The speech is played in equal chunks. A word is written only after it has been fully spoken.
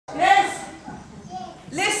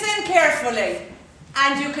carefully.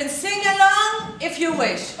 And you can sing along if you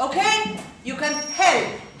wish, okay? You can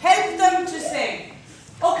help them to sing.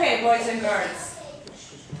 Okay, boys and girls.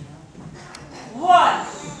 1,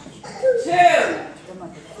 2,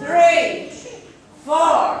 3,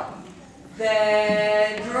 4.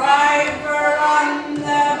 The driver on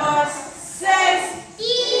the bus says,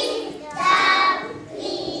 "Sit down,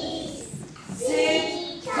 please.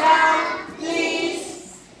 sit down,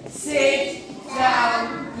 please. Sit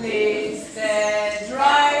down, please. The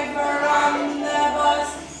driver on the bus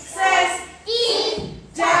says,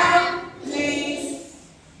 Sit down, please.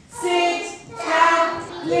 Sit down,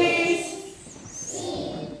 please.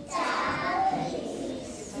 Sit down,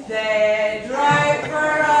 please. The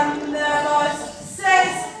driver on the bus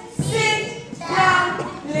says, sit down,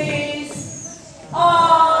 please.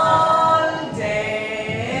 All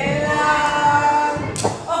day long.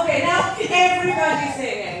 Okay, now everybody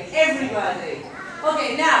singing. Everybody.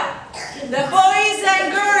 Okay, now the boys and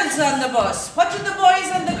girls on the bus. What do the boys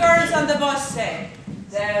and the girls on the bus say?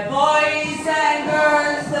 The boys and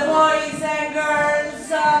girls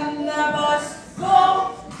on the bus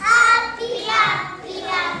go. Happy, happy,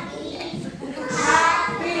 happy.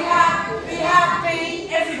 Happy, happy, happy.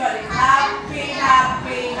 Everybody. Happy,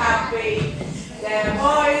 happy, happy. The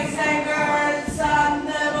boys and girls on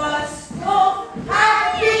the bus go.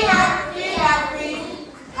 Happy, happy, happy.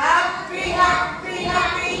 Happy, happy,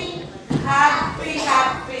 happy. Happy,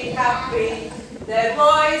 happy, happy. The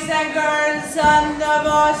boys and girls on the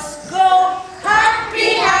bus go. Happy,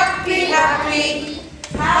 happy, happy.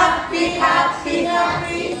 Happy, happy,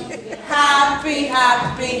 happy. Happy,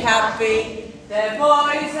 happy, happy. The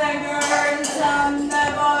boys and girls on the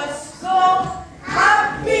bus go.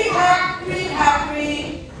 Happy, happy,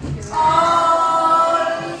 happy. All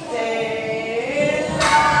day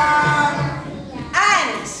long.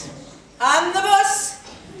 And on the bus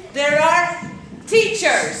there are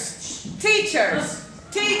teachers. Teachers,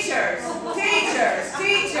 teachers, teachers,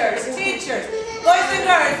 teachers, teachers. Boys and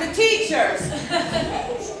girls, the teachers.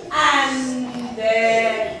 And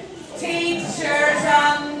the teachers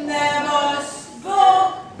on the bus go.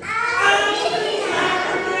 Angry,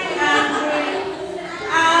 angry, angry.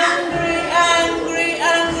 Angry, angry,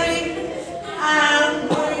 angry.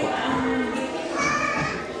 Angry, angry.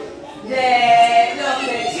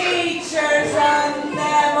 The teachers on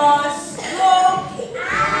the bus go.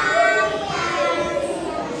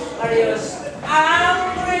 Adios.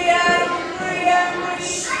 Angry, angry, angry.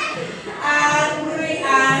 Angry,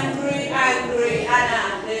 angry, angry.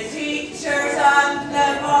 And the teachers on the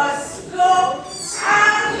bus go.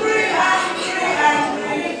 Angry, angry,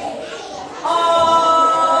 angry.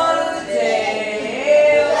 All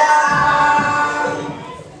day long.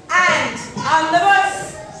 And on the bus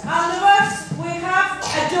we have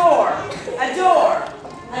a door.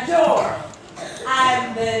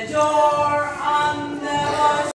 And the door